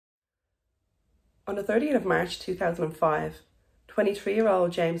On the 30th of March 2005,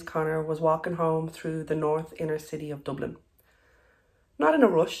 23-year-old James Connor was walking home through the north inner city of Dublin. Not in a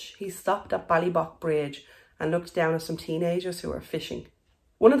rush, he stopped at Ballybock Bridge and looked down at some teenagers who were fishing.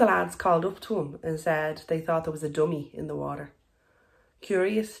 One of the lads called up to him and said they thought there was a dummy in the water.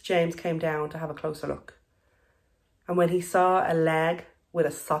 Curious, James came down to have a closer look. And when he saw a leg with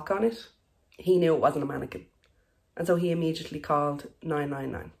a sock on it, he knew it wasn't a mannequin. And so he immediately called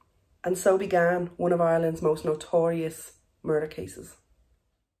 999. And so began one of Ireland's most notorious murder cases.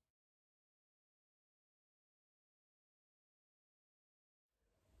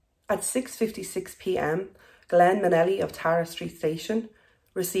 At 6:56 p.m, Glenn Manelli of Tara Street Station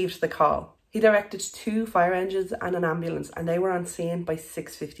received the call. He directed 2 fire engines and an ambulance, and they were on scene by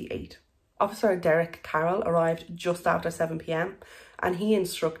 6:58. Officer Derek Carroll arrived just after 7 p.m, and he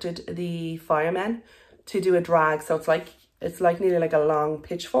instructed the firemen to do a drag. So it's like nearly like a long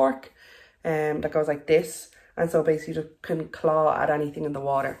pitchfork that goes like this, and so basically you can claw at anything in the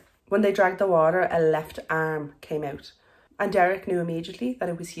water. When they dragged the water, a left arm came out, and Derek knew immediately that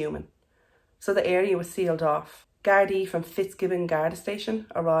it was human. So the area was sealed off. Gardai from Fitzgibbon Garda Station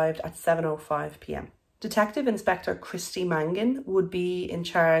arrived at 7:05 p.m. Detective Inspector Christy Mangan would be in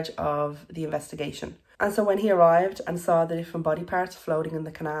charge of the investigation. And so when he arrived and saw the different body parts floating in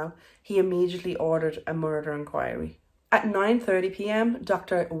the canal, he immediately ordered a murder inquiry. At 9:30 p.m,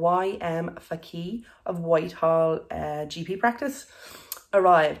 Dr. Y.M. Faki of Whitehall GP practice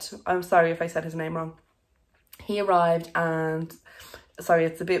arrived. I'm sorry if I said his name wrong. He arrived and, sorry,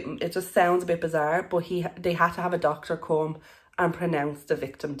 it just sounds a bit bizarre, but they had to have a doctor come and pronounce the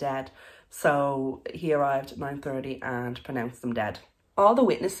victim dead. So he arrived at 9:30 and pronounced them dead. All the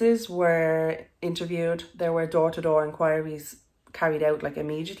witnesses were interviewed. There were door-to-door inquiries carried out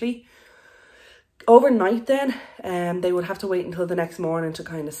immediately. Overnight then, they would have to wait until the next morning to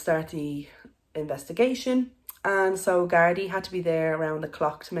kind of start the investigation. And so Gardai had to be there around the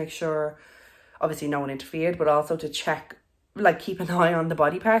clock to make sure, obviously no one interfered, but also to check, keep an eye on the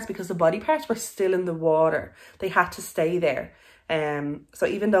body parts, because the body parts were still in the water. They had to stay there. So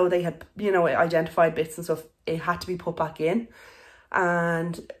even though they had, identified bits and stuff, it had to be put back in.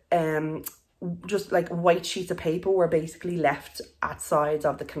 And just white sheets of paper were basically left at sides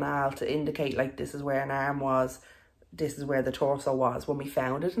of the canal to indicate this is where an arm was, this is where the torso was when we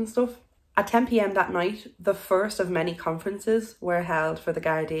found it and stuff. At 10 p.m. that night, the first of many conferences were held for the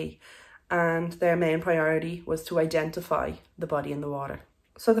Gardai, and their main priority was to identify the body in the water.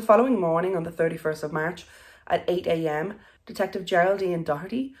 So the following morning, on the 31st of March, at 8 a.m, Detective Geraldine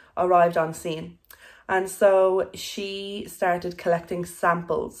Doherty arrived on scene. And so she started collecting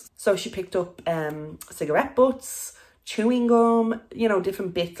samples. So she picked up cigarette butts, chewing gum,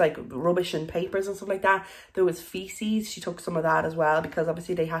 different bits like rubbish and papers and stuff like that. There was feces. She took some of that as well, because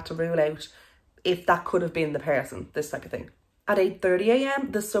obviously they had to rule out if that could have been the person, this type of thing. At 8:30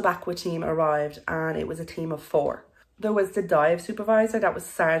 a.m, the sub-aqua team arrived, and it was a team of 4. There was the dive supervisor, that was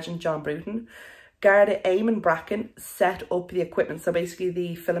Sergeant John Bruton. Garda Eamon Bracken set up the equipment. So basically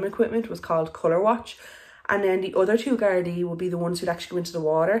the film equipment was called Colour Watch. And then the other 2 Gardai would be the ones who'd actually go into the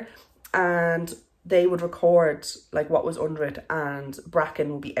water, and they would record what was under it, and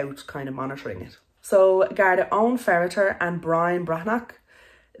Bracken would be out kind of monitoring it. So Garda Owen Ferreter and Brian Brannock,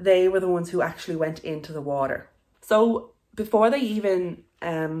 they were the ones who actually went into the water. So before they even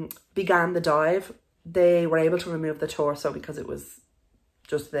began the dive, they were able to remove the torso because it was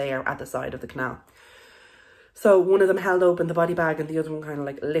just there at the side of the canal. So one of them held open the body bag and the other one kind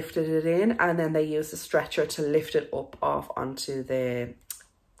of lifted it in, and then they used a stretcher to lift it off onto the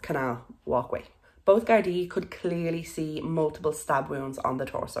canal walkway. Both Gardai could clearly see multiple stab wounds on the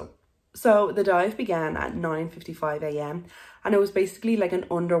torso. So the dive began at 9:55 a.m, and it was basically an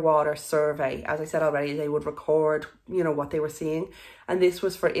underwater survey. As I said already, they would record, what they were seeing, and this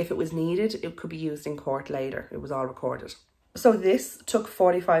was for if it was needed, it could be used in court later. It was all recorded. So this took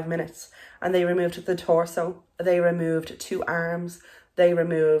 45 minutes, and they removed the torso, they removed 2 arms, they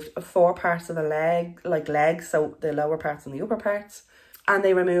removed 4 parts of the legs, so the lower parts and the upper parts, and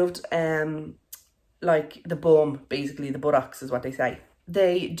they removed the bum, basically the buttocks is what they say.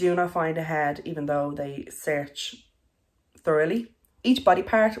 They do not find a head, even though they search thoroughly. Each body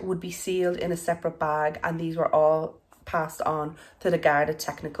part would be sealed in a separate bag, and these were all passed on to the Garda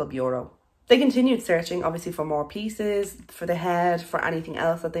Technical Bureau. They continued searching, obviously, for more pieces, for the head, for anything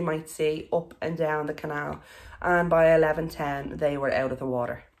else that they might see up and down the canal. And by 11:10, they were out of the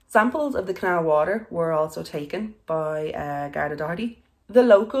water. Samples of the canal water were also taken by Garda Doherty. The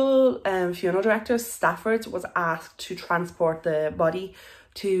local funeral director, Stafford, was asked to transport the body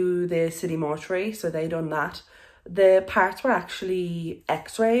to the city mortuary, so they done that. The parts were actually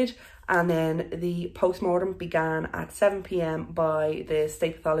x-rayed, And then the post-mortem began at 7 p.m. by the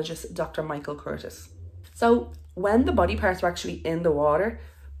state pathologist, Dr. Michael Curtis. So when the body parts were actually in the water,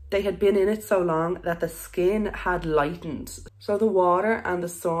 they had been in it so long that the skin had lightened. So the water and the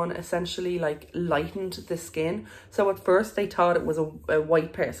sun essentially like lightened the skin. So at first they thought it was a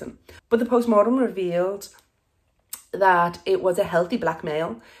white person. But the post-mortem revealed that it was a healthy black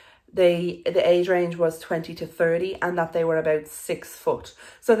male. The age range was 20 to 30 and that they were about 6 foot.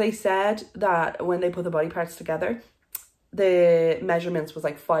 So they said that when they put the body parts together, the measurements was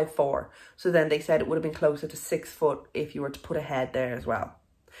like 5'4". So then they said it would have been closer to 6 foot if you were to put a head there as well.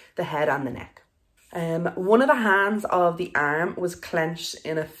 The head and the neck. One of the hands of the arm was clenched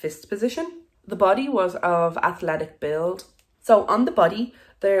in a fist position. The body was of athletic build. So on the body,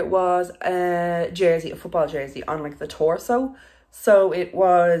 there was a jersey, a football jersey on like the torso. So it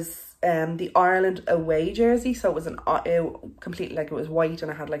was the Ireland away jersey. So it was completely like it was white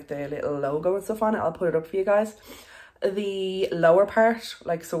and it had like the little logo and stuff on it. I'll put it up for you guys. The lower part,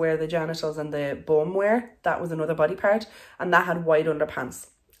 like so where the genitals and the bum were, that was another body part, and that had white underpants.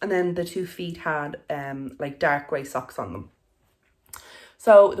 And then the 2 feet had like dark grey socks on them.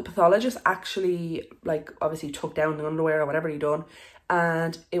 So the pathologist actually like obviously took down the underwear or whatever he done,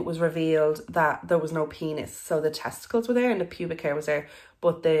 and it was revealed that there was no penis. So the testicles were there and the pubic hair was there,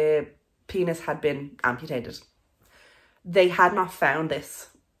 but the penis had been amputated. They had not found this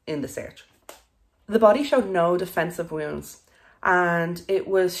in the search. The body showed no defensive wounds, and it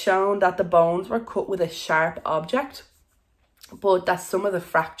was shown that the bones were cut with a sharp object, but that some of the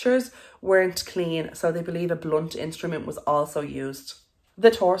fractures weren't clean, so they believe a blunt instrument was also used.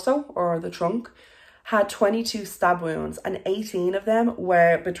 The torso, or the trunk, had 22 stab wounds, and 18 of them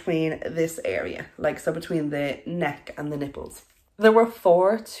were between this area, like so between the neck and the nipples. There were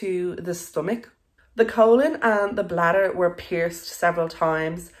 4 to the stomach. The colon and the bladder were pierced several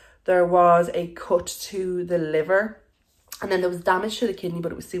times. There was a cut to the liver, and then there was damage to the kidney,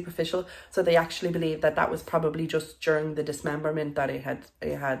 but it was superficial. So they actually believe that that was probably just during the dismemberment that it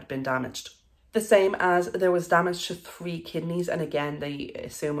had been damaged. The same as there was damage to 3 kidneys, and again, they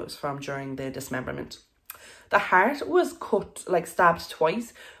assume it was from during the dismemberment. The heart was cut, like stabbed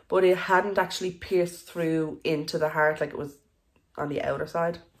twice, but it hadn't actually pierced through into the heart, like it was on the outer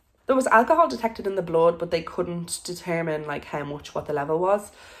side. There was alcohol detected in the blood, but they couldn't determine like how much, what the level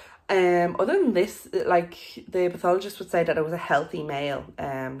was. Other than this, like the pathologist would say that it was a healthy male.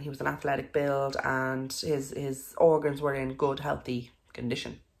 He was an athletic build and his organs were in good, healthy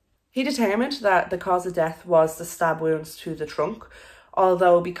condition. He determined that the cause of death was the stab wounds to the trunk,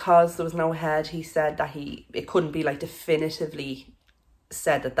 although because there was no head, he said that it couldn't be like definitively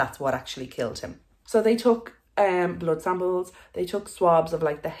said that that's what actually killed him. So they took blood samples, they took swabs of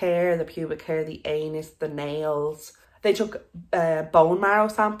like the hair, the pubic hair, the anus, the nails. They took bone marrow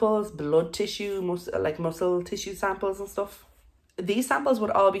samples, blood tissue, muscle tissue samples and stuff. These samples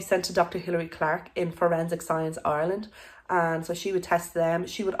would all be sent to Dr. Hilary Clark in Forensic Science Ireland, and so she would test them.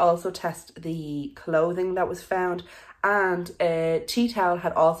 She would also test the clothing that was found, and a tea towel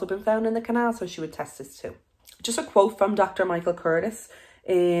had also been found in the canal, so she would test this too. Just a quote from Dr. Michael Curtis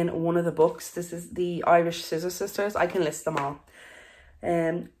in one of the books. This is the Irish SCISSOR Sisters. I can list them all.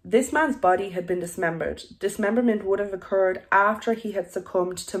 This man's body had been dismembered. Dismemberment would have occurred after he had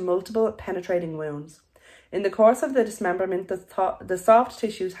succumbed to multiple penetrating wounds. In the course of the dismemberment, the soft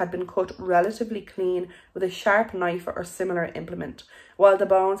tissues had been cut relatively clean with a sharp knife or similar implement, while the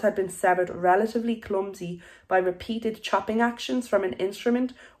bones had been severed relatively clumsy by repeated chopping actions from an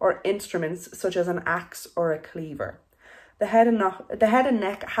instrument or instruments such as an axe or a cleaver. The head and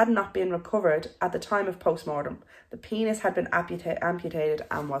neck had not been recovered at the time of postmortem. The penis had been amputated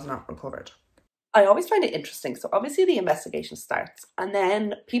and was not recovered. I always find it interesting. So obviously the investigation starts and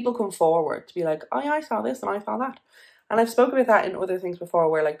then people come forward to be like, oh yeah, I saw this and I saw that. And I've spoken about that in other things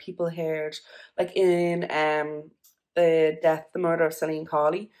before where like people heard, like in the murder of Celine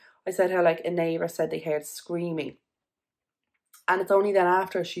Cawley, I said how like a neighbour said they heard screaming. And it's only then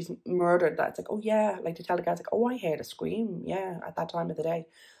after she's murdered that it's like, oh yeah, like to tell the guys like, oh, I heard a scream, yeah, at that time of the day.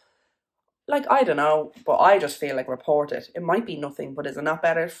 Like, I don't know, but I just feel like report it. It might be nothing, but is it not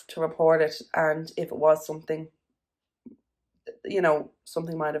better to report it? And if it was something, you know,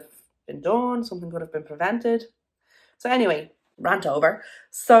 something might have been done, something could have been prevented. So anyway, rant over.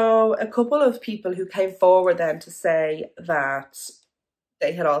 So a couple of people who came forward then to say that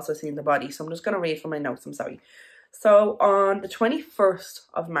they had also seen the body. So I'm just going to read from my notes, I'm sorry. So on the 21st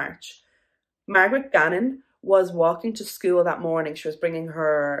of March, Margaret Gannon was walking to school that morning. She was bringing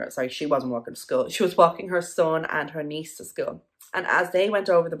her, she wasn't walking to school. She was walking her son and her niece to school. And as they went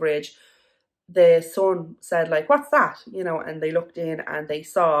over the bridge, the son said, like, what's that? You know, and they looked in and they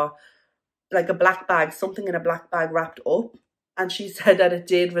saw like a black bag, something in a black bag wrapped up. And she said that it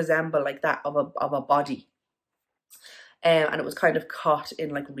did resemble like that of a body. And it was kind of caught in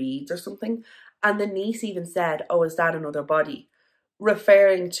like reeds or something. And the niece even said, oh, is that another body?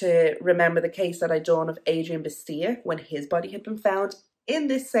 Referring to, remember the case that I'd done of Adrian Bastia when his body had been found in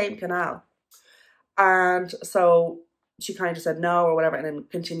this same canal. And so she kind of said no or whatever and then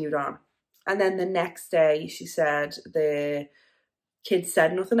continued on. And then the next day she said the kids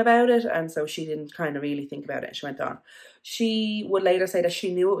said nothing about it, and so she didn't kind of really think about it and she went on. She would later say that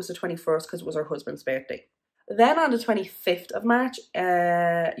she knew it was the 21st because it was her husband's birthday. Then on the 25th of March,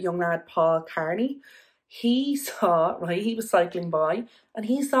 young lad Paul Carney, he saw, right, he was cycling by and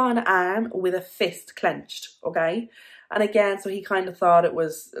he saw an arm with a fist clenched, okay? And again, so he kind of thought it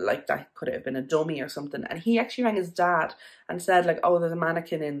was like that could have been a dummy or something. And he actually rang his dad and said like, oh, there's a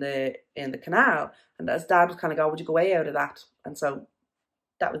mannequin in the canal. And his dad was kind of going, would you go away out of that? And so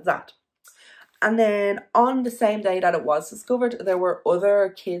that was that. And then on the same day that it was discovered, there were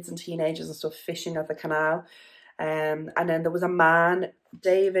other kids and teenagers and stuff fishing at the canal. And then there was a man,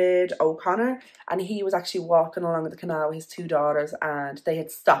 David O'Connor, and he was actually walking along the canal with his two daughters, and they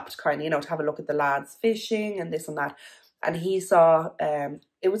had stopped kind of, you know, to have a look at the lads fishing and this and that. And he saw,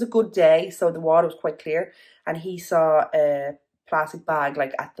 it was a good day, so the water was quite clear, and he saw a plastic bag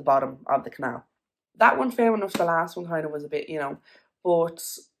like at the bottom of the canal. That one, fair enough, the last one kind of was a bit, you know, but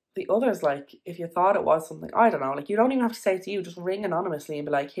the others, like, if you thought it was something, I don't know, like, you don't even have to say it to you, just ring anonymously and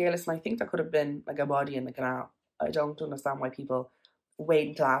be like, here, listen, I think there could have been like a body in the canal. I don't understand why people wait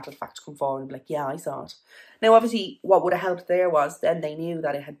until after the fact to come forward and be like, yeah, I saw it. Now, obviously, what would have helped there was then they knew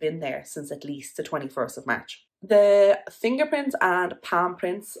that it had been there since at least the 21st of March. The fingerprints and palm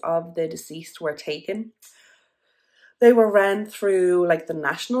prints of the deceased were taken. They were ran through like the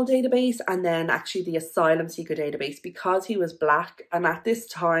national database and then actually the asylum seeker database because he was black. And at this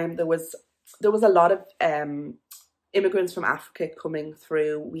time, there was a lot of immigrants from Africa coming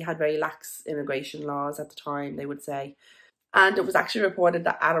through. We had very lax immigration laws at the time, they would say. And it was actually reported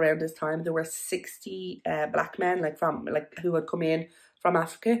that at around this time, there were 60 black men who had come in from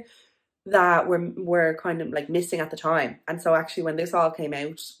Africa that were kind of like missing at the time. And so actually when this all came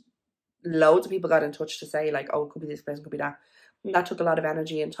out, loads of people got in touch to say like, oh, it could be this person, could be that. And that took a lot of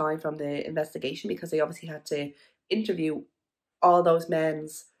energy and time from the investigation because they obviously had to interview all those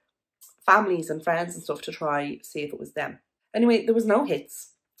men's families and friends and stuff to try see if it was them. Anyway, there was no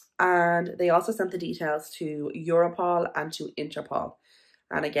hits, and they also sent the details to Europol and to Interpol,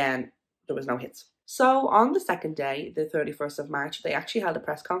 and again there was no hits. So on the second day, the 31st of March, they actually held a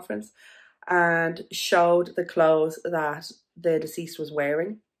press conference and showed the clothes that the deceased was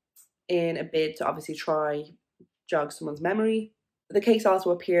wearing in a bid to obviously try jog someone's memory. The case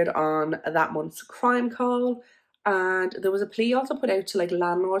also appeared on that month's crime call. And there was a plea also put out to like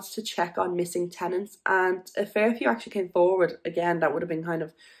landlords to check on missing tenants, and a fair few actually came forward. Again, that would have been kind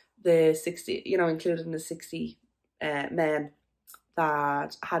of the 60, you know, included in the 60 men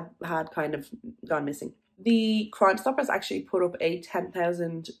that had kind of gone missing. The Crime Stoppers actually put up a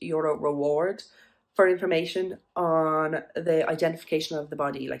 €10,000 reward for information on the identification of the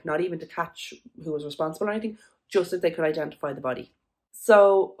body, like not even to catch who was responsible or anything, just if they could identify the body.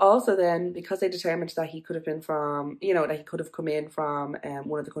 So also then, because they determined that he could have been from, you know, that he could have come in from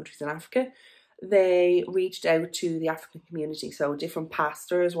one of the countries in Africa, they reached out to the African community. So different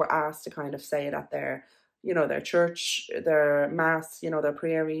pastors were asked to kind of say it at their, you know, their church, their mass, you know, their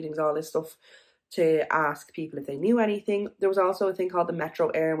prayer readings, all this stuff, to ask people if they knew anything. There was also a thing called the Metro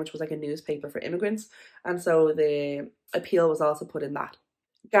Air, which was like a newspaper for immigrants. And so the appeal was also put in that.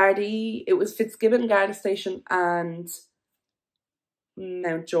 Gardai, it was Fitzgibbon Garda Station and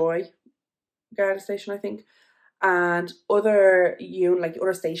Mountjoy Garda Station, I think, and other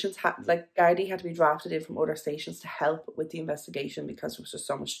other stations had, like, Gardai had to be drafted in from other stations to help with the investigation because there was just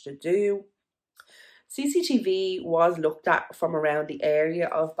so much to do. CCTV was looked at from around the area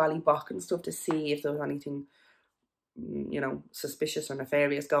of Ballybock and stuff to see if there was anything, you know, suspicious or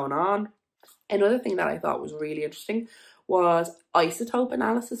nefarious going on. Another thing that I thought was really interesting was isotope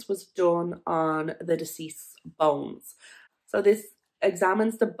analysis was done on the deceased's bones. So this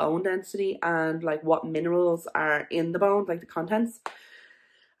examines the bone density and like what minerals are in the bone, like the contents.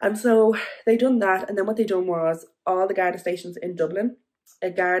 And so they done that, and then what they done was all the Garda stations in Dublin, a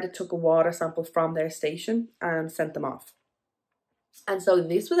Garda took a water sample from their station and sent them off. And so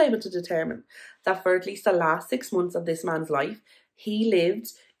this was able to determine that for at least the last 6 months of this man's life, he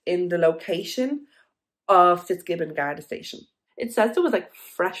lived in the location of Fitzgibbon Garda Station. It says there was like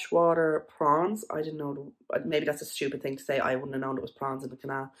freshwater prawns. I didn't know, maybe that's a stupid thing to say. I wouldn't have known it was prawns in the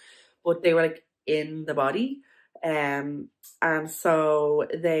canal. but they were like in the body. And so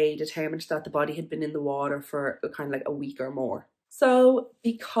they determined that the body had been in the water for kind of like a week or more. So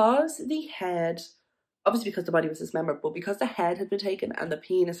because the head, obviously because the body was dismembered, but because the head had been taken and the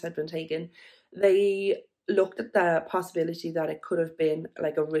penis had been taken, they looked at the possibility that it could have been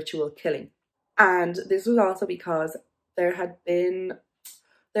like a ritual killing. And this was also because there had been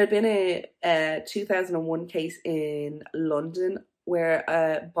a 2001 case in London where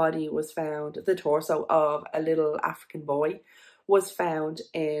a body was found, the torso of a little African boy was found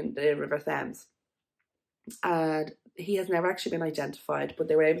in the River Thames. And he has never actually been identified, but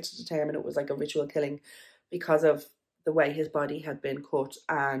they were able to determine it was like a ritual killing because of the way his body had been cut,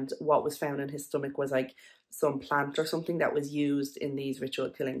 and what was found in his stomach was like some plant or something that was used in these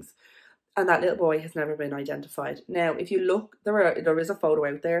ritual killings. And that little boy has never been identified. Now, if you look, there is a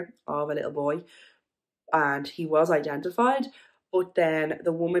photo out there of a little boy, and he was identified. But then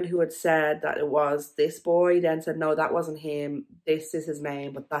the woman who had said that it was this boy then said, no, that wasn't him. This is his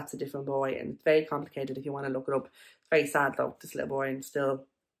name, but that's a different boy. And it's very complicated if you want to look it up. It's very sad though, this little boy, and still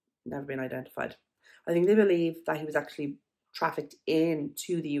never been identified. I think they believe that he was actually trafficked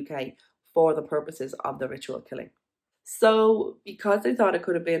into the UK for the purposes of the ritual killing. So because they thought it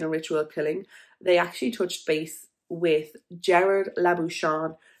could have been a ritual killing, they actually touched base with Gerard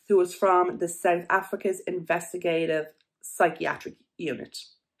Labouchon, who was from the South Africa's Investigative Psychiatric Unit.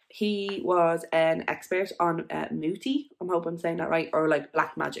 He was an expert on muti, I hope I'm saying that right, or like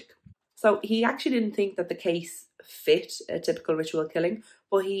black magic. So he actually didn't think that the case fit a typical ritual killing,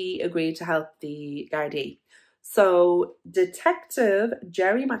 but he agreed to help the Gardai. So Detective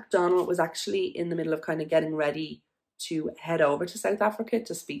Jerry MacDonald was actually in the middle of kind of getting ready to head over to South Africa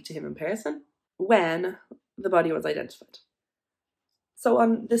to speak to him in person when the body was identified. So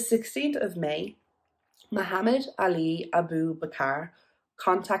on the 16th of May, Muhammad Ali Abu Bakr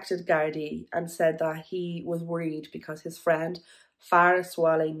contacted Gardai and said that he was worried because his friend Farah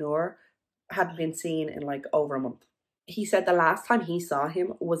swaleh Noor hadn't been seen in like over a month. He said the last time he saw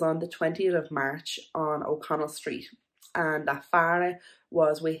him was on the 20th of March on O'Connell Street, and that Farah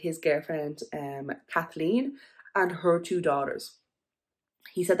was with his girlfriend Kathleen and her 2 daughters.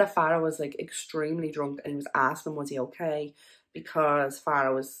 He said that Farah was like extremely drunk, and he was asking was he okay, because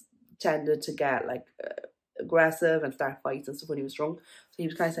Farah was tended to get like aggressive and start fights and stuff when he was drunk. So he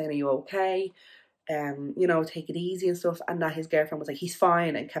was kind of saying, are you okay? You know, take it easy and stuff. And that his girlfriend was like, he's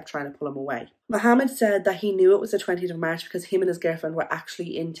fine, and kept trying to pull him away. Muhammad said that he knew it was the 20th of March because him and his girlfriend were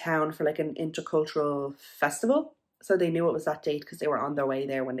actually in town for like an intercultural festival. So they knew it was that date because they were on their way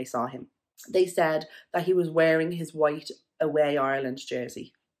there when they saw him. They said that he was wearing his white Away Ireland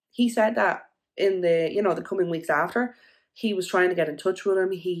jersey. He said that in the, you know, the coming weeks after, he was trying to get in touch with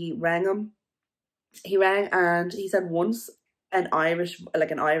him. He rang him. He rang, and he said once an Irish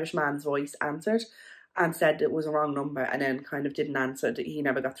man's voice answered and said it was a wrong number, and then kind of didn't answer. He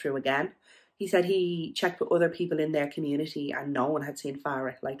never got through again. He said he checked with other people in their community and no one had seen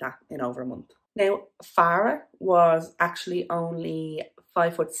Farah like that in over a month. Now, Farah was actually only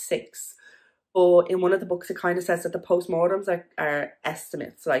 5'6", but in one of the books it kind of says that the postmortems are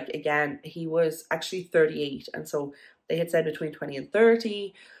estimates. Like, again, he was actually 38, and so they had said between 20 and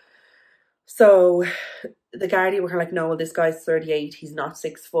 30. So the Gardai were kind of like, no, well, this guy's 38, he's not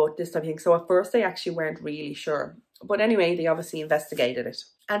 6 foot, this type of thing. So at first they actually weren't really sure. But anyway, they obviously investigated it.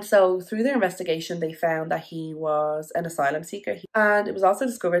 And so through their investigation, they found that he was an asylum seeker. And it was also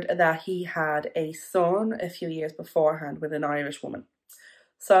discovered that he had a son a few years beforehand with an Irish woman.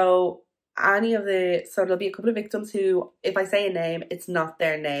 So there'll be a couple of victims who, if I say a name, it's not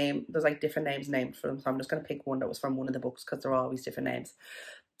their name. There's like different names named for them. So I'm just going to pick one that was from one of the books because they're always different names.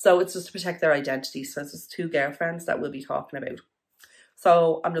 So it's just to protect their identity. So it's just 2 girlfriends that we'll be talking about.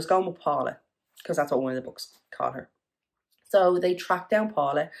 So I'm just going with Paula because that's what one of the books called her. So they tracked down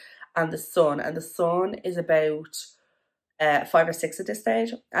Paula and the son is about 5 or 6 at this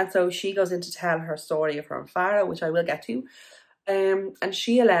stage. And so she goes in to tell her story of her and Farah, which I will get to. And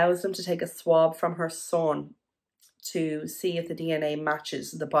she allows them to take a swab from her son to see if the DNA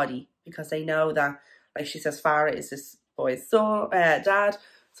matches the body, because they know that, like she says, Farah is this boy's son, dad.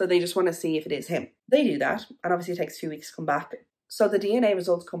 So they just want to see if it is him. They do that, and obviously it takes a few weeks to come back. So the DNA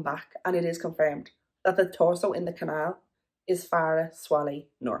results come back, and it is confirmed that the torso in the canal is Farah swaleh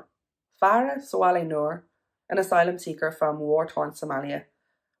Noor. Farah swaleh Noor, an asylum seeker from war-torn Somalia,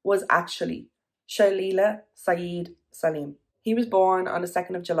 was actually Shalila Saeed Salim. He was born on the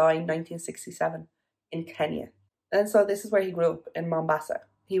 2nd of July 1967 in Kenya. And so this is where he grew up, in Mombasa.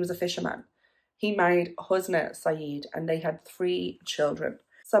 He was a fisherman. He married Husna Saeed, and they had 3 children.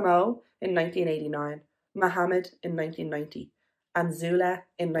 Samo in 1989, Muhammad in 1990, and Swaleh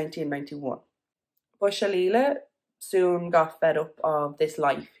in 1991. But Shalila soon got fed up of this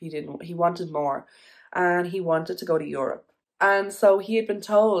life. He wanted more, and he wanted to go to Europe. And so he had been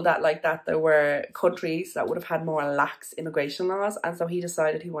told that there were countries that would have had more lax immigration laws, and so he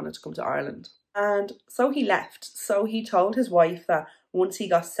decided he wanted to come to Ireland. And so he left. So he told his wife that once he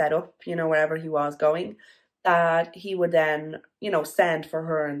got set up, wherever he was going, that he would then, send for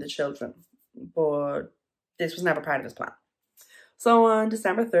her and the children. But this was never part of his plan. So on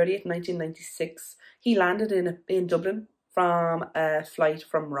December 30th, 1996, he landed in Dublin from a flight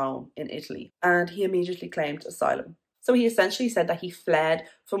from Rome in Italy, and he immediately claimed asylum. So he essentially said that he fled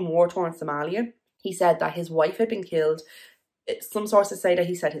from war-torn Somalia. He said that his wife had been killed. Some sources say that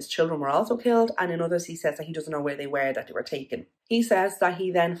he said his children were also killed, and in others he says that he doesn't know where they were, that they were taken. He says that he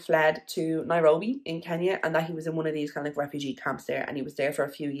then fled to Nairobi in Kenya, and that he was in one of these kind of refugee camps there, and he was there for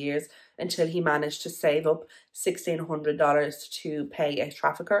a few years until he managed to save up $1,600 to pay a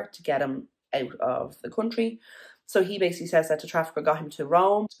trafficker to get him out of the country. So he basically says that the trafficker got him to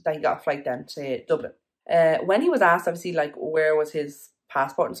Rome, that he got a flight then to Dublin. When he was asked, obviously, where was his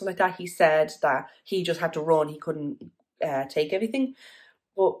passport and stuff like that, he said that he just had to run, he couldn't take everything.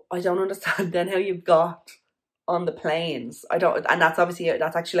 But I don't understand then how you got on the planes. And that's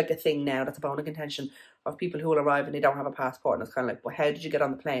actually a thing now. That's a bone of contention of people who will arrive and they don't have a passport, and it's kind of like, well, how did you get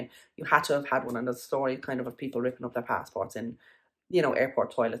on the plane? You had to have had one. And there's a story kind of people ripping up their passports in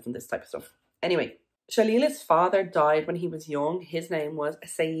airport toilets and this type of stuff. Anyway, Shalila's father died when he was young. His name was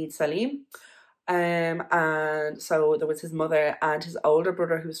Saeed Salim. And so there was his mother and his older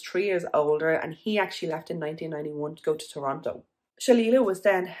brother, who was 3 years older, and he actually left in 1991 to go to Toronto. Shalila was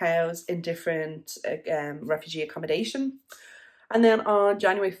then housed in different refugee accommodation. And then on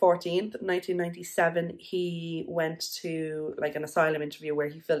January 14th, 1997, he went to an asylum interview where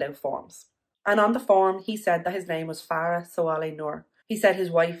he filled out forms. And on the form, he said that his name was Farah Swaleh Noor. He said his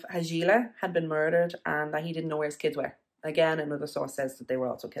wife, Hajila, had been murdered and that he didn't know where his kids were. Again, another source says that they were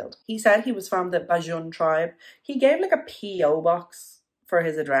also killed. He said he was from the Bajun tribe. He gave a P.O. box for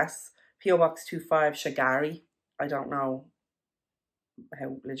his address. P.O. Box 25 Shagari. I don't know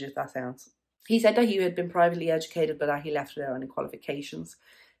how legit that sounds. He said that he had been privately educated, but that he left without any qualifications.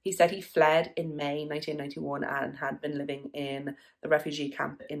 He said he fled in May 1991 and had been living in the refugee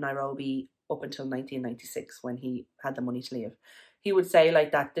camp in Nairobi up until 1996 when he had the money to leave. He would say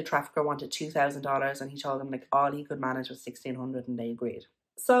that the trafficker wanted $2,000 and he told them all he could manage was $1,600 and they agreed.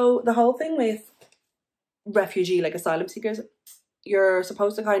 So the whole thing with refugee, asylum seekers, you're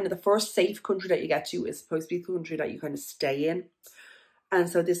supposed to the first safe country that you get to is supposed to be the country that you stay in. And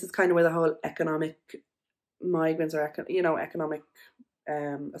so this is where the whole economic migrants or, economic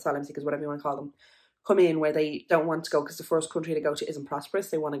asylum seekers, whatever you want to call them, come in, where they don't want to go because the first country to go to isn't prosperous.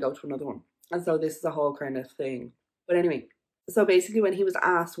 They want to go to another one. And so this is a whole kind of thing. But anyway, so basically when he was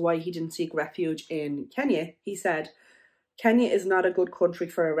asked why he didn't seek refuge in Kenya, he said, "Kenya is not a good country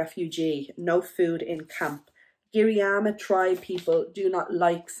for a refugee. No food in camp. Giriama tribe people do not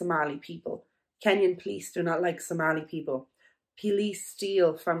like Somali people. Kenyan police do not like Somali people. Police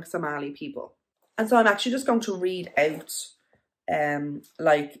steal from Somali people." And so I'm actually just going to read out you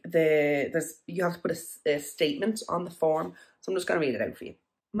have to put a statement on the form. So I'm just going to read it out for you.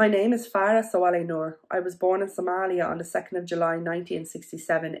 "My name is Farah Swaleh Noor. I was born in Somalia on the 2nd of July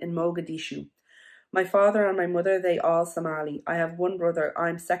 1967 in Mogadishu. My father and my mother, they all Somali. I have one brother.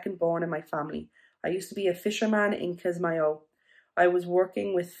 I'm second born in my family. I used to be a fisherman in Kismayo. I was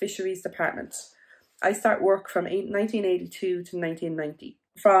working with fisheries departments. I start work from 1982 to 1990.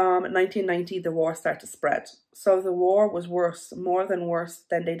 From 1990, the war started to spread. So the war was worse, more than worse.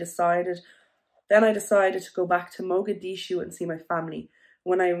 Then I decided to go back to Mogadishu and see my family.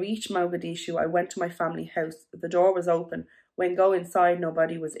 When I reached Mogadishu, I went to my family house. The door was open. When go inside,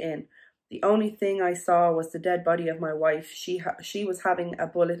 nobody was in. The only thing I saw was the dead body of my wife. She was having a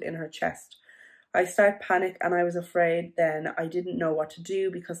bullet in her chest. I started panic and I was afraid then. I didn't know what to do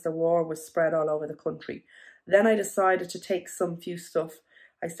because the war was spread all over the country. Then I decided to take some few stuff.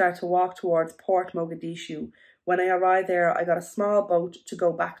 I started to walk towards Port Mogadishu. When I arrived there, I got a small boat to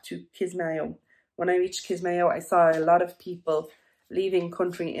go back to Kismayo. When I reached Kismayo, I saw a lot of people leaving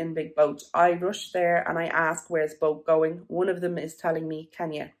country in big boats. I rushed there and I asked, where's boat going? One of them is telling me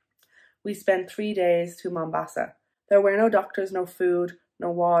Kenya. We spent 3 days to Mombasa. There were no doctors, no food,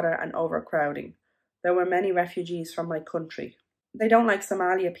 no water, and overcrowding. There were many refugees from my country. They don't like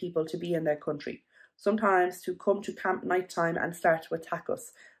Somalia people to be in their country. Sometimes to come to camp nighttime and start to attack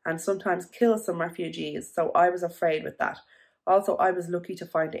us, and sometimes kill some refugees, so I was afraid with that. Also, I was lucky to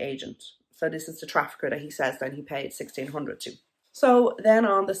find the agent. So this is the trafficker that he says then he paid $1,600 to. So then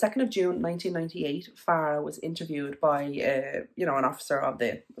on the 2nd of June 1998, Farah was interviewed by, an officer of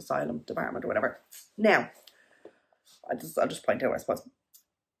the asylum department or whatever. Now, I'll just point out, I suppose,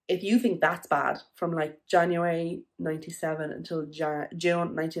 if you think that's bad from like January 97 until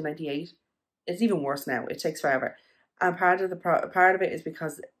June 1998, it's even worse now. It takes forever. And part of it is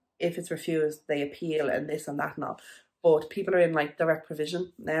because if it's refused, they appeal and this and that and all. But people are in like direct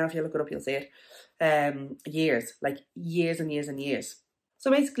provision. Now, if you look it up, you'll see it. Years and years and years.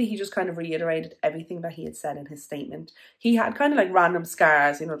 So basically, he just kind of reiterated everything that he had said in his statement. He had kind of like random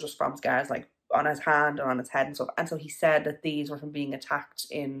scars, just from scars, like on his hand or on his head and stuff. And so he said that these were from being attacked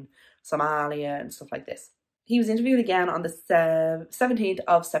in Somalia and stuff like this. He was interviewed again on the 17th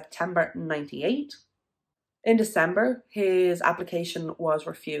of September 98. In December, his application was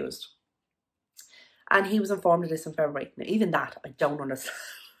refused. And he was informed of this in February. Now, even that, I don't understand.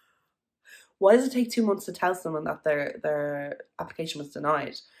 Why does it take 2 months to tell someone that their application was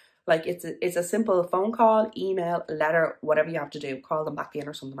denied? Like, it's a simple phone call, email, letter, whatever you have to do. Call them back in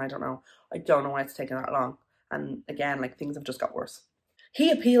or something, I don't know. I don't know why it's taken that long. And again, like, things have just got worse. He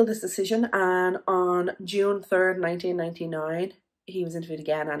appealed this decision, and on June 3rd, 1999, he was interviewed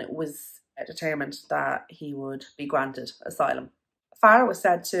again, and it was determined that he would be granted asylum. Farah was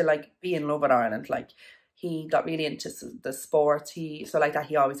said to like be in love with Ireland. Like, he got really into the sport. He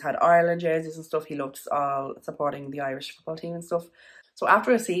always had Ireland jerseys and stuff. He loved supporting the Irish football team and stuff. So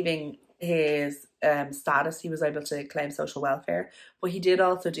after receiving his status, he was able to claim social welfare, but he did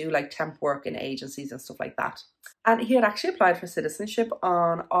also do like temp work in agencies and stuff like that. And he had actually applied for citizenship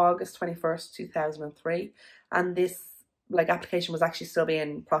on August 21st, 2003, and this like application was actually still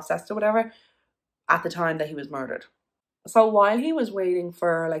being processed or whatever at the time that he was murdered. So while he was waiting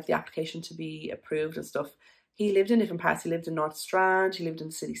for like the application to be approved and stuff, he lived in different parts. He lived in North Strand, he lived in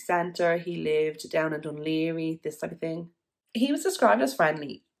the city centre, he lived down in Dunleary, this type of thing. He was described as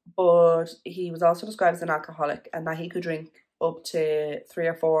friendly, but he was also described as an alcoholic, and that he could drink up to 3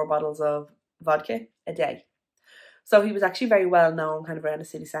 or 4 bottles of vodka a day. So he was actually very well known kind of around the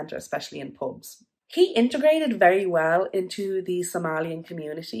city centre, especially in pubs. He integrated very well into the Somalian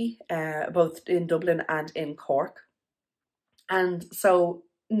community, both in Dublin and in Cork. And so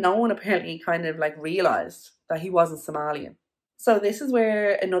no one apparently kind of like realised that he wasn't Somalian. So this is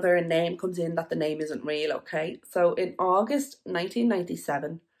where another name comes in, that the name isn't real, okay? So in August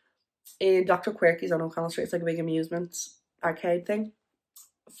 1997, in Dr. Quirky's on O'Connell Street, it's like a big amusement arcade thing,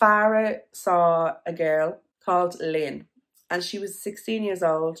 Farah saw a girl called Lynn. And she was 16 years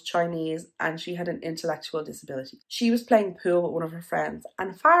old, Chinese, and she had an intellectual disability. She was playing pool with one of her friends,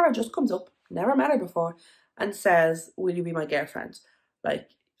 and Farah just comes up, never met her before, and says, will you be my girlfriend? Like,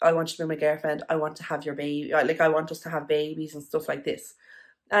 I want you to be my girlfriend. I want to have your baby. Like, I want us to have babies and stuff like this.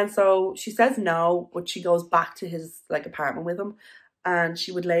 And so she says no, but she goes back to his like apartment with him. And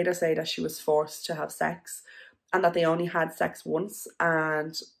she would later say that she was forced to have sex and that they only had sex once,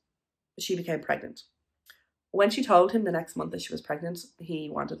 and she became pregnant. When she told him the next month that she was pregnant, he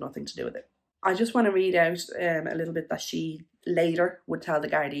wanted nothing to do with it. I just want to read out a little bit that she later would tell the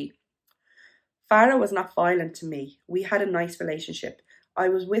Gardai. Farah was not violent to me. We had a nice relationship. I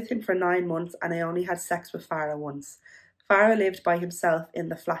was with him for 9 months and I only had sex with Farah once. Farah lived by himself in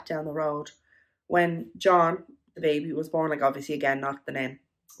the flat down the road. When John, the baby, was born, like obviously again not the name,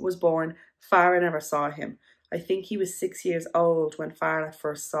 was born, Farah never saw him. I think he was 6 years old when Farah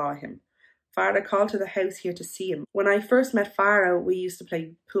first saw him. Farah called to the house here to see him. When I first met Farah, we used to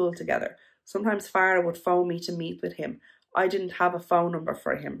play pool together. Sometimes Farah would phone me to meet with him. I didn't have a phone number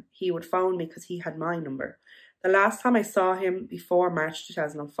for him. He would phone me because he had my number. The last time I saw him before March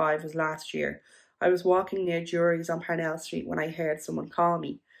 2005 was last year. I was walking near Jury's on Parnell Street when I heard someone call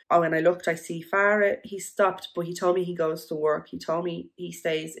me. Oh, when I looked, I see Farah. He stopped, but he told me he goes to work. He told me he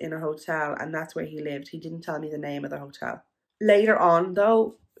stays in a hotel and that's where he lived. He didn't tell me the name of the hotel. Later on,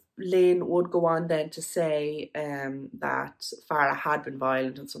 though, Lynn would go on then to say that Farah had been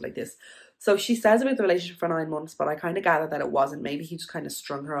violent and stuff like this. So she says about the relationship for 9 months, but I kind of gather that it wasn't. Maybe he just kind of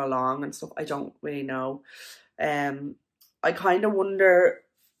strung her along and stuff. I don't really know. I kind of wonder,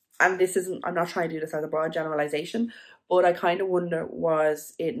 and this isn't, I'm not trying to do this as a broad generalization, but I kind of wonder,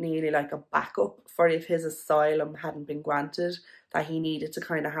 was it nearly like a backup for if his asylum hadn't been granted, that he needed to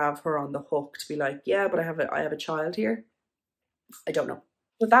kind of have her on the hook to be like, yeah, but I have a child here. I don't know.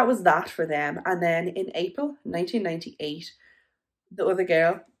 But that was that for them. And then in April 1998, the other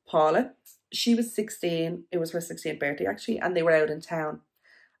girl, Paula, she was 16. It was her 16th birthday actually, and they were out in town.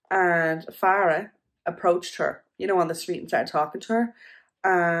 And Farah approached her, on the street and started talking to her.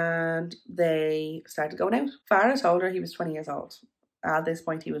 And they started going out. Farah told her he was 20 years old. At this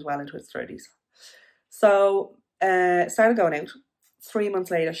point, he was well into his 30s. So started going out. 3 months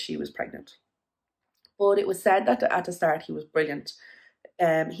later, she was pregnant. But it was said that at the start he was brilliant.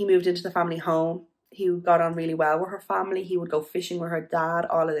 He moved into the family home. He got on really well with her family. He would go fishing with her dad,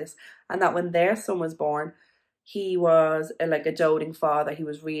 all of this. And that when their son was born, he was like a doting father. He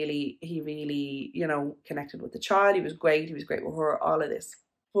really, you know, connected with the child. He was great with her, all of this.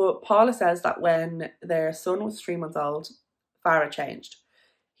 But Paula says that when their son was 3 months old, Farah changed.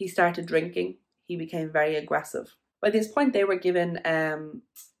 He started drinking. He became very aggressive. By this point, they were given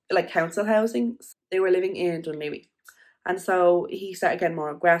like council housing. They were living in Dunleary. And so he started getting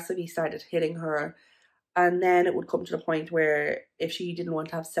more aggressive. He started hitting her. And then it would come to the point where if she didn't want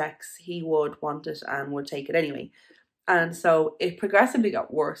to have sex, he would want it and would take it anyway. And so it progressively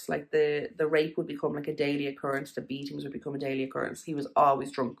got worse. Like the rape would become like a daily occurrence. The beatings would become a daily occurrence. He was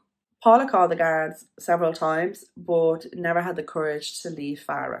always drunk. Paula called the guards several times, but never had the courage to leave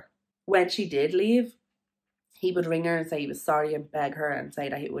Farah. When she did leave, he would ring her and say he was sorry and beg her and say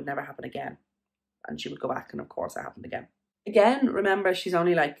that it would never happen again. And she would go back, and of course it happened again. Again, remember, she's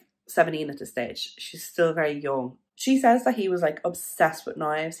only like 17 at this stage. She's still very young. She says that he was like obsessed with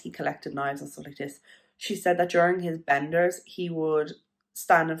knives. He collected knives and stuff like this. She said that during his benders, he would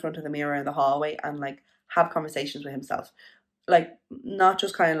stand in front of the mirror in the hallway and like have conversations with himself. Like not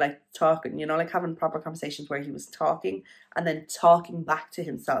just kind of like talking, you know, like having proper conversations where he was talking and then talking back to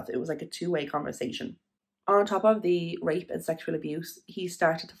himself. It was like a two-way conversation. On top of the rape and sexual abuse, he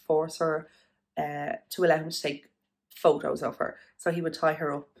started to force her to allow him to take photos of her. So he would tie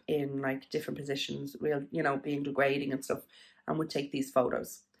her up in like different positions, real, you know, being degrading and stuff, and would take these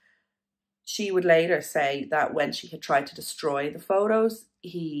photos. She would later say that when she had tried to destroy the photos,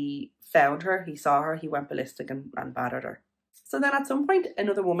 he found her, he saw her, he went ballistic and battered her. So then at some point,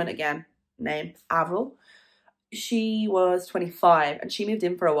 another woman again, named Avril, she was 25 and she moved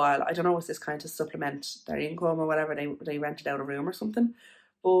in for a while. I don't know, was this kind of to supplement their income or whatever, they rented out a room or something.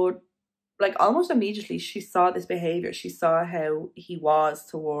 But like almost immediately she saw this behaviour. She saw how he was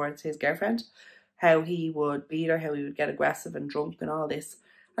towards his girlfriend, how he would beat her, how he would get aggressive and drunk and all this.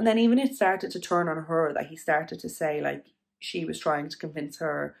 And then even it started to turn on her, that he started to say like she was trying to convince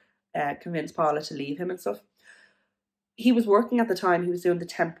Paula to leave him and stuff. He was working at the time, he was doing the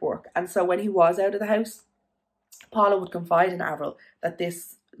temp work. And so when he was out of the house, Paula would confide in Avril that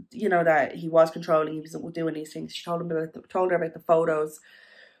this, you know, that he was controlling, he was doing these things. She told her about the photos.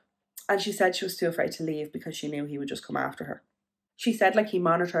 And she said she was too afraid to leave because she knew he would just come after her. She said like he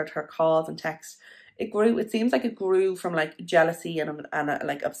monitored her calls and texts. It seems like it grew from like jealousy and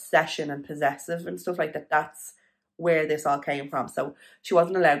like obsession and possessive and stuff like that. That's where this all came from. So she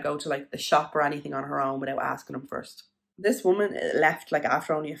wasn't allowed to go to like the shop or anything on her own without asking him first. This woman left like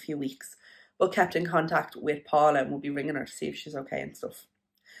after only a few weeks, but kept in contact with Paula and would be ringing her to see if she's okay and stuff.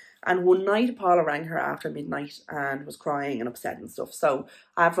 And one night, Paula rang her after midnight and was crying and upset and stuff. So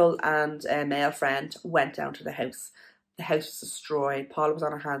Avril and a male friend went down to the house. The house was destroyed. Paula was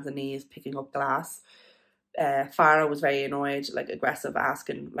on her hands and knees picking up glass. Farah was very annoyed, like aggressive,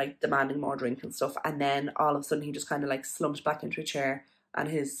 asking, like demanding more drink and stuff. And then all of a sudden he just kind of like slumped back into a chair and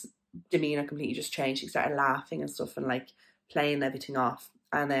his demeanour completely just changed. He started laughing and stuff and like playing everything off.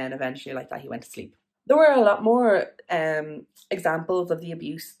 And then eventually like that he went to sleep. There were a lot more examples of the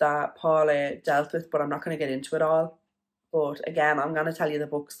abuse that Paula dealt with, but I'm not going to get into it all. But again, I'm going to tell you the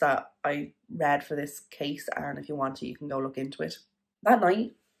books that I read for this case, and if you want to, you can go look into it. That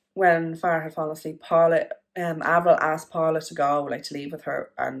night, when Farah had fallen asleep, Avril asked Paula to go, like to leave with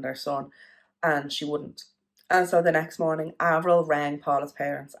her and their son, and she wouldn't. And so the next morning, Avril rang Paula's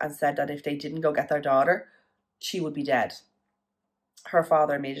parents and said that if they didn't go get their daughter, she would be dead. Her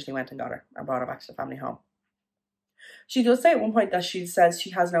father immediately went and got her and brought her back to the family home. She does say at one point that she says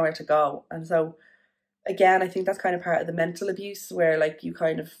she has nowhere to go. And so, again, I think that's kind of part of the mental abuse where, like, you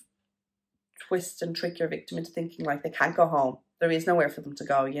kind of twist and trick your victim into thinking, like, they can't go home. There is nowhere for them to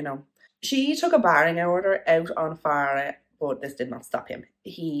go, you know. She took a barring order out on Farah, but this did not stop him.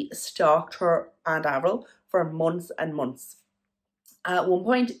 He stalked her and Avril for months and months. At one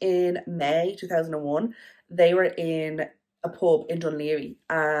point in May 2001, they were in a pub in Dunleary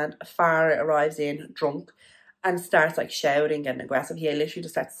and Farah arrives in drunk and starts like shouting and aggressive. He literally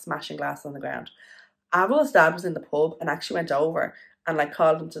just starts smashing glass on the ground. Avril's dad was in the pub and actually went over and like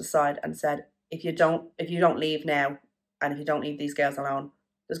called him to the side and said, if you don't leave now and if you don't leave these girls alone,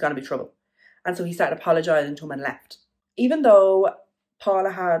 there's going to be trouble. And so he started apologising to him and left. Even though Paula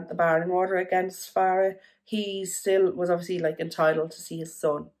had the barring order against Farah, he still was obviously like entitled to see his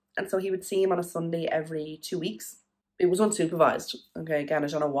son. And so he would see him on a Sunday every 2 weeks. It was unsupervised. Okay, again, I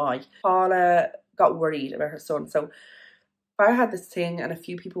don't know why. Paula got worried about her son. So Farah had this thing, and a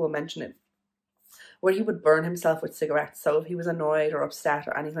few people will mention it, where he would burn himself with cigarettes. So if he was annoyed or upset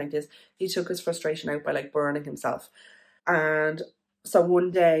or anything like this, he took his frustration out by like burning himself. And so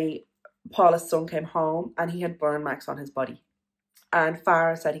one day, Paula's son came home and he had burn marks on his body. And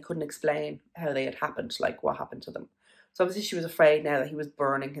Farah said he couldn't explain how they had happened, like what happened to them. So obviously she was afraid now that he was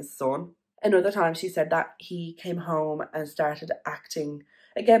burning his son. Another time she said that he came home and started acting,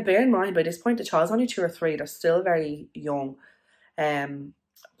 again, bear in mind by this point the child's only 2 or 3, they're still very young.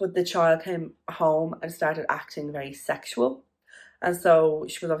 But the child came home and started acting very sexual. And so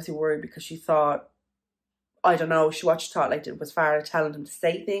she was obviously worried because she thought, I don't know, she thought like, was Farah telling him to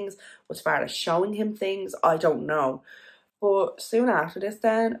say things? Was Farah showing him things? I don't know. But soon after this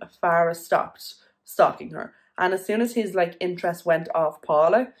then, Farah stopped stalking her. And as soon as his like interest went off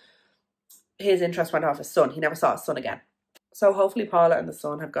Paula, his interest went off his son. He never saw his son again. So hopefully Paula and the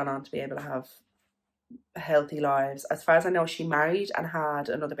son have gone on to be able to have healthy lives. As far as I know, she married and had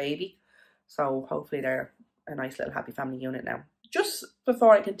another baby. So hopefully they're a nice little happy family unit now. Just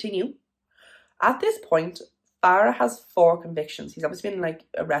before I continue, at this point, Farah has 4 convictions. He's obviously been like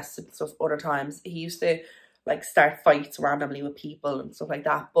arrested and stuff other times. He used to like start fights randomly with people and stuff like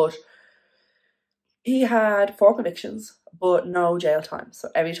that. But he had 4 convictions, but no jail time. So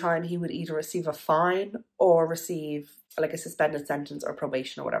every time he would either receive a fine or receive like a suspended sentence or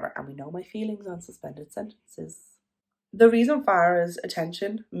probation or whatever. And we know my feelings on suspended sentences. The reason Farah's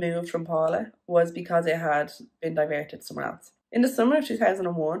attention moved from Paula was because it had been diverted somewhere else. In the summer of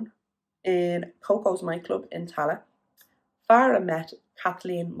 2001, in Coco's nightclub in Tala, Farah met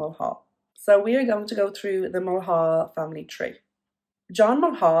Kathleen Mulhall. So we are going to go through the Mulhall family tree. John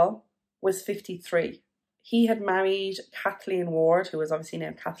Mulhall was 53. He had married Kathleen Ward, who was obviously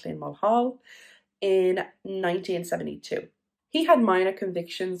named Kathleen Mulhall, in 1972. He had minor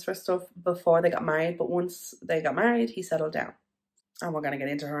convictions for stuff before they got married, but once they got married, he settled down. And we're going to get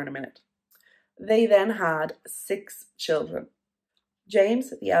into her in a minute. They then had 6 children.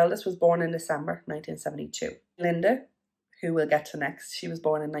 James, the eldest, was born in December 1972. Linda, who we'll get to next, she was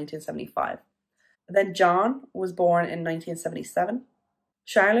born in 1975. Then John was born in 1977.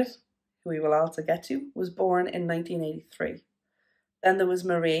 Charlotte, who we will also get to, was born in 1983. Then there was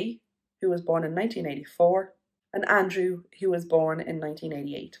Marie, who was born in 1984, and Andrew, who was born in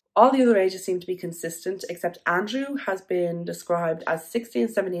 1988. All the other ages seem to be consistent, except Andrew has been described as 16,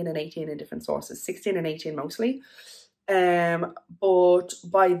 17 and 18 in different sources. 16 and 18 mostly. But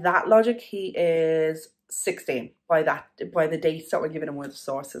by that logic, he is 16 by the dates that were given him with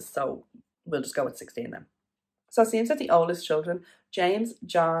sources. So we'll just go with 16 then. So it seems that the oldest children, James,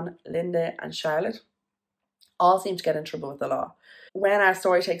 John, Linda and Charlotte, all seem to get in trouble with the law. When our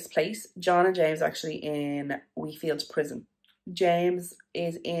story takes place, John and James are actually in Wheatfield prison. James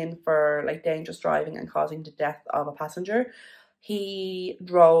is in for like dangerous driving and causing the death of a passenger. He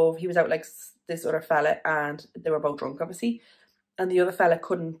was out like this other fella and they were both drunk obviously. And the other fella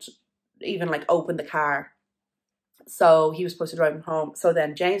couldn't even like open the car. So he was supposed to drive him home. So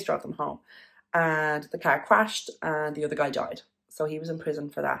then James drove them home and the car crashed and the other guy died. So he was in prison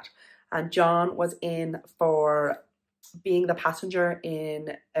for that. And John was in for being the passenger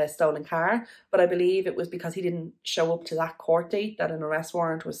in a stolen car. But I believe it was because he didn't show up to that court date that an arrest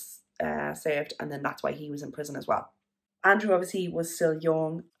warrant was served. And then that's why he was in prison as well. Andrew obviously was still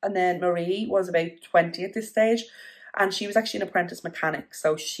young. And then Marie was about 20 at this stage. And she was actually an apprentice mechanic.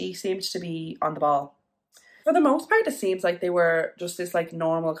 So she seemed to be on the ball. For the most part, it seems like they were just this like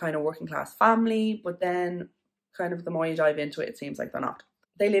normal kind of working class family. But then kind of the more you dive into it, it seems like they're not.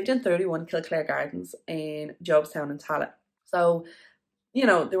 They lived in 31 Kilclare Gardens in Jobstown and Tallaght. So, you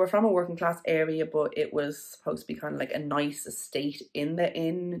know, they were from a working class area, but it was supposed to be kind of like a nice estate in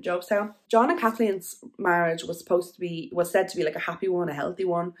Jobstown. John and Kathleen's marriage was said to be like a happy one, a healthy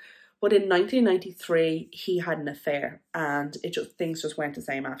one. But in 1993, he had an affair and things just weren't the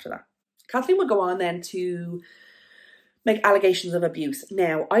same after that. Kathleen would go on then to make allegations of abuse.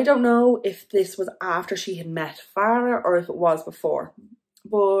 Now, I don't know if this was after she had met Farah or if it was before.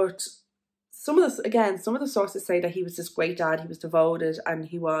 But some of the sources say that he was this great dad, he was devoted and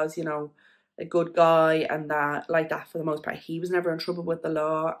he was, you know, a good guy and that for the most part. He was never in trouble with the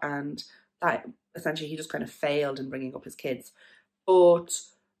law and that essentially he just kind of failed in bringing up his kids. But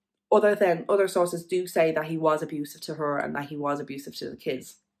other sources do say that he was abusive to her and that he was abusive to the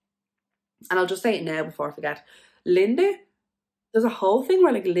kids. And I'll just say it now before I forget. Linda, there's a whole thing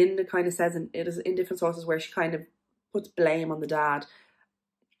where like Linda kind of says it is in different sources where she kind of puts blame on the dad.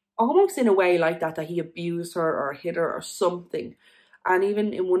 Almost in a way like that he abused her or hit her or something. And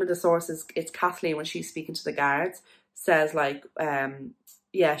even in one of the sources, it's Kathleen when she's speaking to the guards, says like,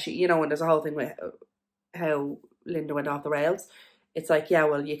 she, you know, and there's a whole thing with how Linda went off the rails. It's like, yeah,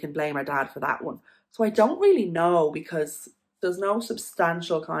 well, you can blame her dad for that one. So I don't really know, because there's no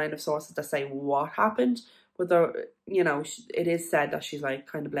substantial kind of sources that say what happened. But there, you know, it is said that she's like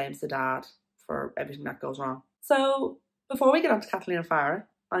kind of blames the dad for everything that goes wrong. So before we get on to Kathleen and Farah,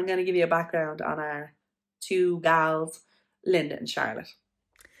 I'm going to give you a background on our two gals, Linda and Charlotte.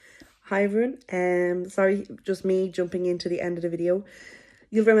 Hi everyone, sorry, just me jumping into the end of the video.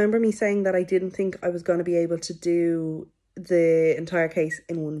 You'll remember me saying that I didn't think I was going to be able to do the entire case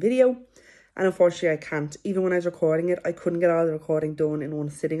in one video. And unfortunately I can't. Even when I was recording it, I couldn't get all the recording done in one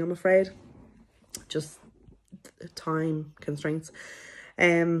sitting, I'm afraid. Just time constraints.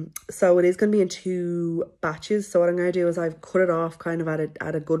 So it is going to be in 2 batches. So what I'm going to do is I've cut it off kind of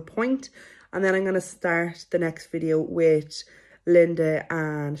at a good point. And then I'm going to start the next video with Linda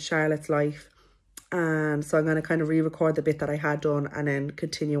and Charlotte's life. And so I'm going to kind of re-record the bit that I had done and then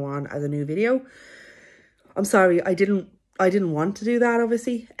continue on as a new video. I'm sorry, I didn't want to do that,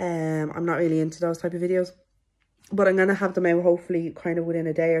 obviously. I'm not really into those type of videos. But I'm going to have them out hopefully kind of within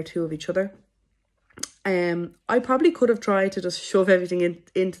a day or 2 of each other. I probably could have tried to just shove everything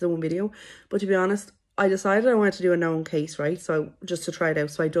into the one video. But to be honest, I decided I wanted to do a known case, right? So just to try it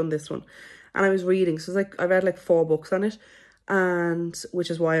out. So I done this one. And I was reading. So it's like I read like 4 books on it. And which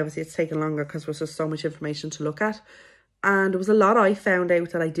is why obviously it's taken longer, because there's just so much information to look at. And there was a lot I found out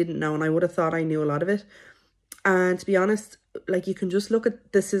that I didn't know, and I would have thought I knew a lot of it. And to be honest, like, you can just look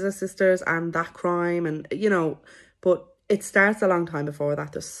at the Scissor Sisters and that crime and, you know, but it starts a long time before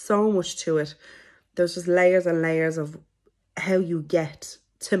that. There's so much to it. There's just layers and layers of how you get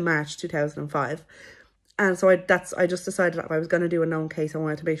to March 2005. And so I just decided that if I was going to do a known case, I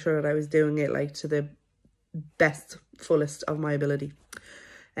wanted to make sure that I was doing it like to the best, fullest of my ability.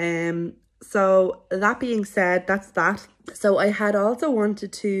 So that being said, that's that. So I had also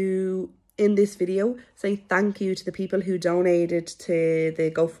wanted to, in this video, say thank you to the people who donated to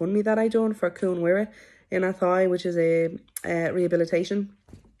the GoFundMe that I done for Cún Mhuire in Athy, which is a rehabilitation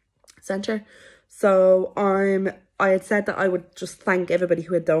centre. So I had said that I would just thank everybody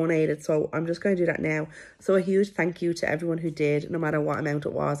who had donated, so I'm just going to do that now. So a huge thank you to everyone who did, no matter what amount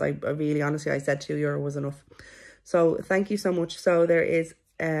it was. I really, honestly, I said €2 was enough. So thank you so much. So there is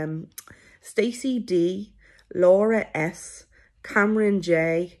Stacey D, Laura S, Cameron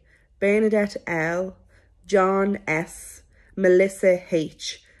J, Bernadette L, John S, Melissa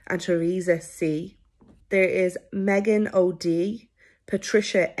H, and Teresa C. There is Megan O.D,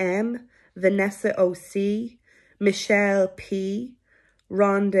 Patricia M, Vanessa O.C, Michelle P,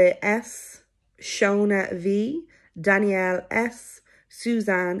 Rhonda S, Shona V, Danielle S,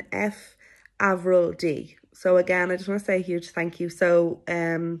 Suzanne F, Avril D. So again, I just want to say a huge thank you. So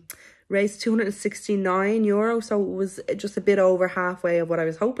raised €269, so it was just a bit over halfway of what I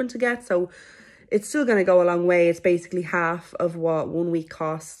was hoping to get. So it's still going to go a long way. It's basically half of what 1 week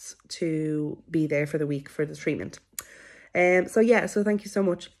costs to be there for the week for the treatment. So yeah, so thank you so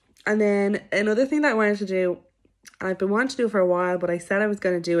much. And then another thing that I wanted to do, I've been wanting to do for a while, but I said I was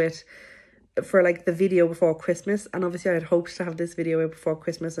going to do it for like the video before Christmas. And obviously I had hoped to have this video out before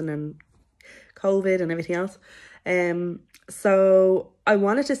Christmas, and then COVID and everything else. So I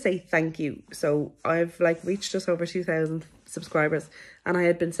wanted to say thank you. So I've like reached just over 2,000 subscribers, and I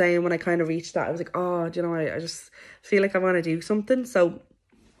had been saying when I kind of reached that, I was like, oh, do you know, I just feel like I want to do something. So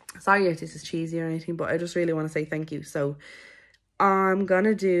sorry if this is cheesy or anything, but I just really want to say thank you. So I'm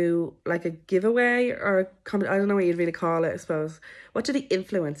gonna do like a giveaway or I don't know what you'd really call it, I suppose. What do the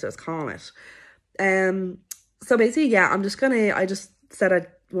influencers call it? So basically, yeah, I just said I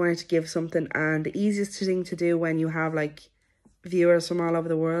wanted to give something, and the easiest thing to do when you have like viewers from all over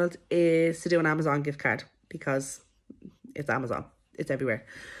the world is to do an Amazon gift card, because it's Amazon, it's everywhere.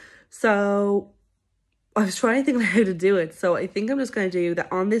 So I was trying to think of how to do it. So I think I'm just going to do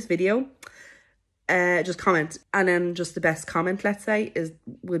that on this video. Just comment, and then just the best comment, let's say,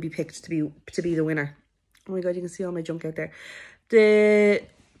 will be picked to be the winner. Oh my god, you can see all my junk out there. The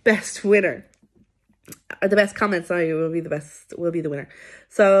best winner, or the best comment, sorry, will be the winner.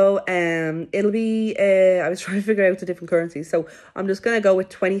 So it'll be I was trying to figure out the different currencies, so I'm just gonna go with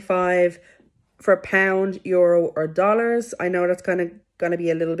 25 for pound, euro, or dollars. I know that's kind of gonna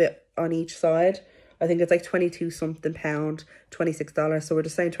be a little bit on each side. I think it's like 22 something pound, $26. So we're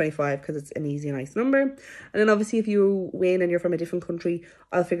just saying 25 because it's an easy, nice number. And then obviously if you win and you're from a different country,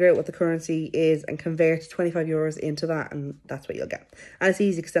 I'll figure out what the currency is and convert €25 into that, and that's what you'll get. And it's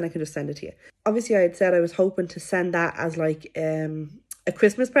easy because then I can just send it to you. Obviously I had said I was hoping to send that as like a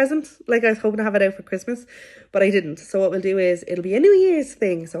Christmas present. Like I was hoping to have it out for Christmas, but I didn't. So what we'll do is it'll be a New Year's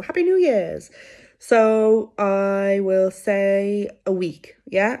thing. So Happy New Year's. So I will say a week.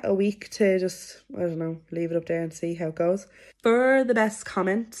 Yeah, a week to just, I don't know, leave it up there and see how it goes. For the best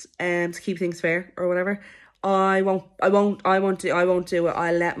comment and to keep things fair or whatever, I won't do it.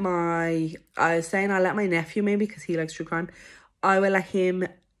 I was saying I'll let my nephew maybe, because he likes true crime. I'll ask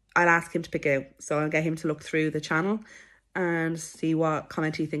him to pick it out. So I'll get him to look through the channel and see what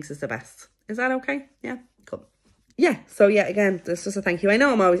comment he thinks is the best. Is that okay? Yeah, cool. Yeah, so yeah, again, this is just a thank you. I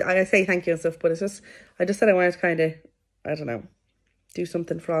know I say thank you and stuff, but I just said I wanted to kind of, I don't know, do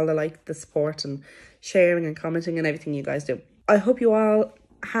something for all the support and sharing and commenting and everything you guys do. I hope you all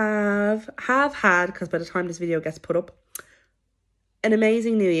have had, because by the time this video gets put up, an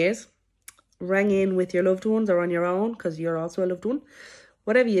amazing New Year's. Rang in with your loved ones or on your own, because you're also a loved one.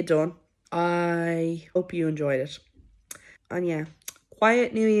 Whatever you've done, I hope you enjoyed it. And yeah,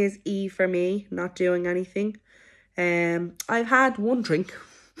 quiet New Year's Eve for me, not doing anything. I've had one drink.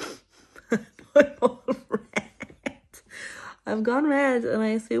 I'm all red. I've gone red, and I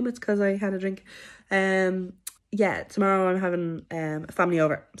assume it's because I had a drink. Yeah, tomorrow I'm having a family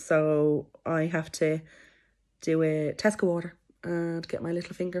over, so I have to do a Tesco order and get my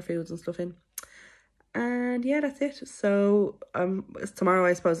little finger foods and stuff in. And yeah, that's it. So tomorrow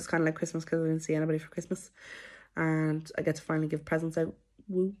I suppose it's kind of like Christmas, because I didn't see anybody for Christmas, and I get to finally give presents out.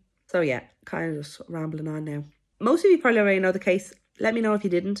 Woo. So yeah, kind of just rambling on now. Most of you probably already know the case. Let me know if you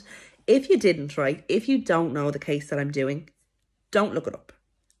didn't. If you didn't, right, if you don't know the case that I'm doing, don't look it up.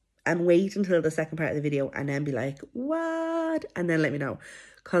 And wait until the second part of the video and then be like, what? And then let me know.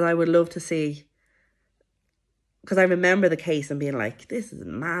 Because I would love to see. Because I remember the case and being like, this is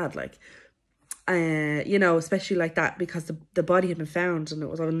mad. Like, you know, especially like that, because the body had been found, and it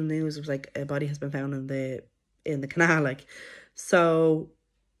was on the news. It was like, a body has been found in the canal. Like, so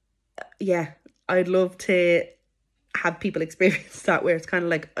yeah, I'd love to have people experience that, where it's kind of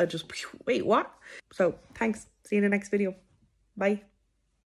like, I just, wait, what? So thanks. See you in the next video. Bye.